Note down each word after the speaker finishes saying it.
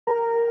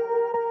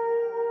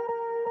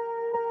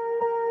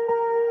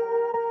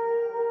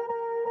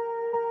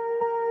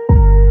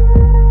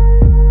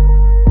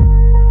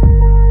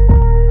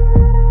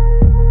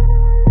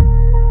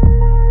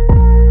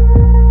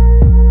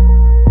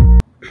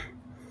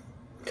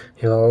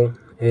Hello,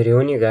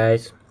 everyone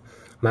guys,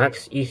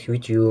 Max is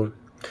with you.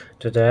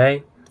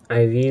 Today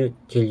I will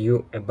tell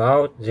you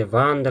about the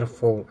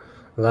wonderful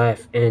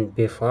life and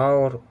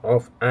behavior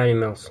of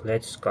animals.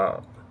 Let's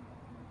go.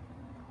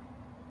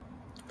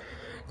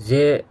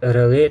 The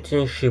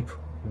relationship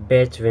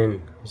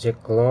between the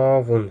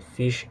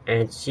clownfish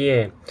and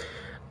the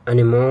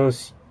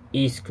anemones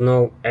is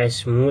known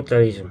as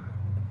mutualism,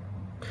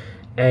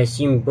 a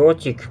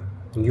symbiotic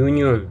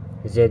union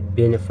that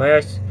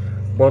benefits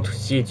both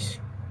sides.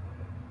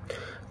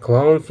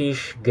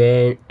 Clownfish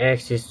gain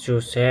access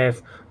to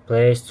safe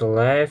place to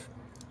live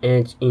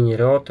and in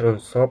return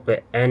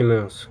supply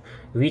animals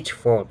with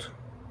food,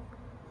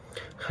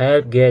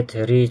 help get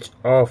rid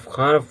of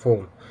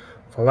harmful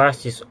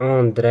parasites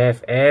and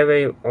drive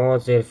away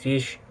other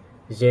fish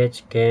that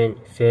can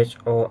feed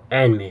on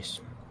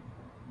enemies.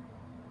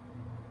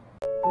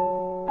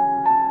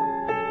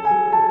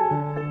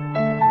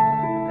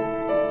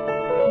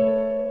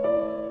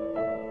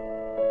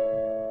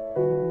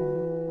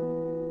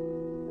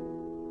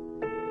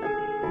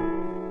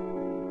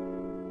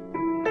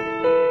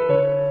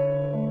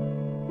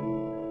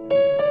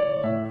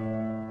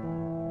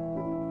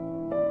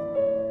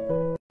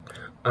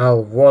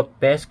 All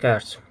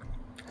woodpeckers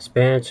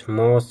spend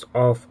most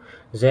of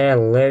their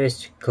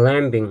lives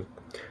climbing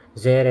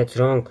their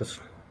trunks,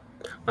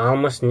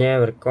 almost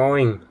never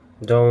going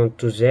down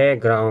to the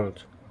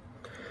ground.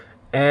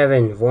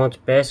 Even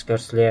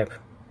woodpeckers sleep,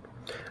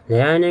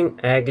 leaning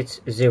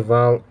against the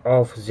wall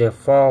of the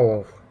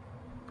fallow.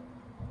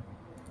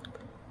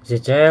 The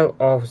tail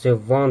of the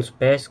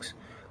woodpecker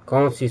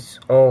consists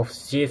of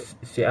stiff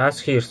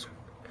feathers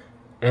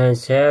and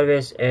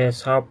serves as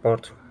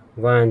support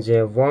when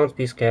the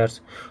woodpecker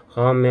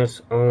hammers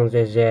on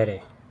the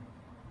zero.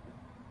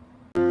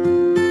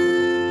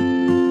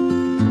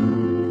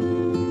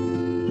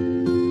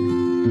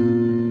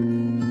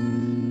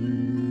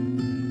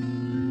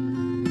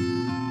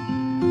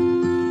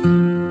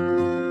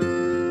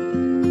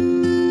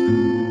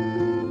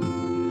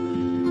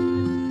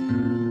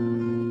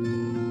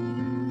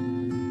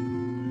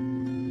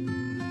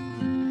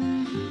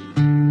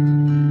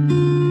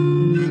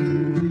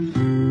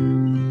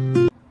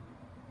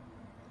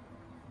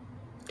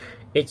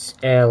 It's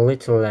a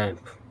little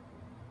lamp.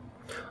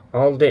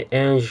 All the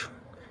age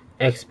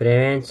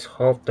experience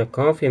of the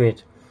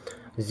confirmed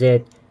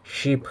that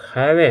sheep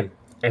have an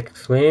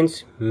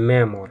excellent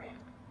memory.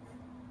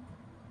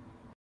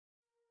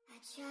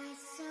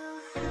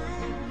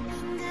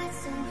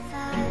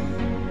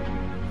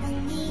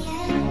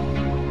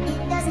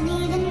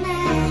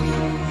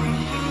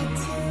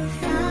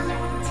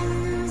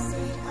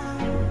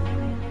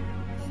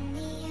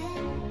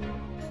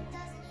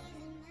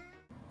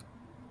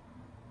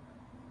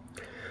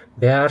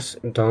 Bears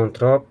don't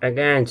drop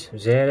against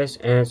theirs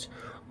and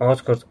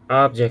awkward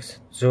objects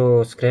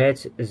to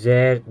scratch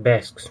their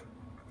backs.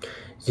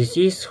 This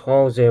is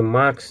how they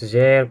mark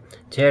their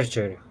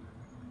territory,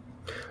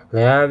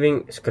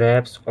 leaving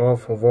scraps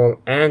of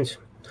wool and,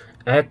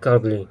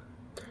 accordingly,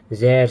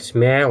 their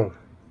smell.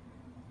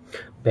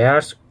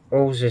 Bears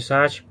use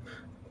such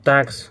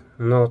tags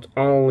not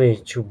only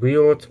to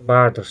build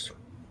borders,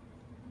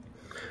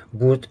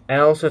 but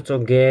also to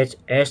get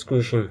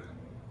exclusion.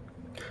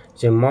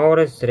 The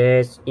more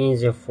threats in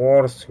the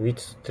forest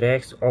with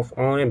tracks of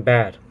only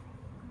bear,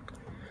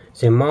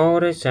 the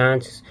more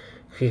chances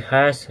he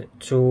has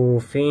to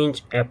find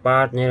a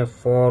partner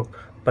for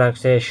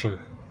protection.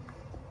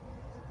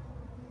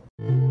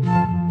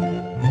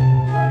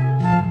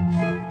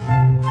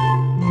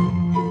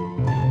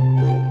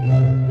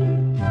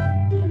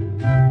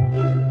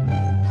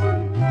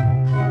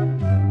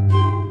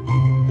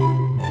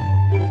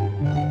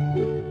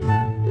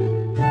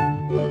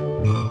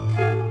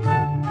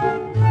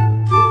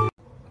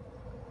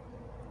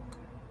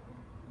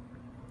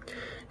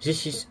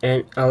 This is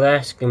an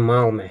Alaskan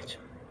Malamute.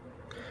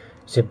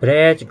 The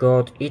breed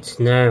got its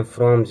name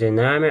from the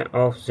name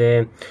of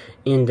the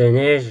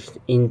Indonesian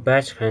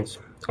inhabitants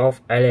of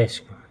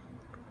Alaska.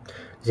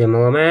 The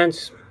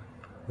Malamutes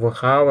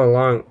have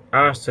long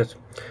used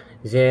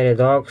their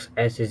dogs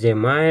as the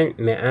main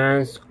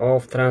means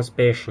of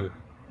transportation.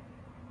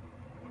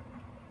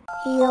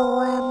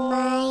 You're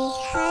my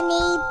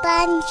honey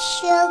bun,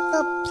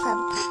 sugar plum,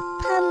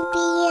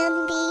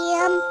 pumpkin.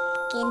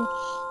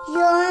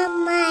 You're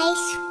my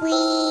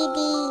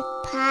sweetie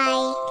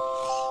pie.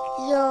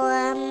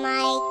 You're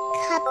my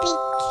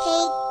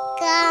cupcake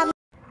gum.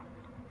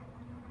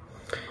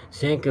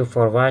 Thank you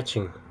for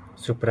watching.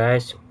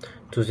 Subscribe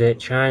to the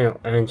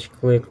channel and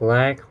click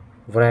like.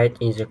 Write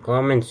in the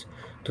comments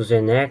to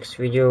the next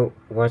video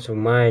what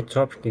my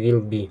topic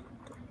will be.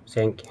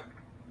 Thank you.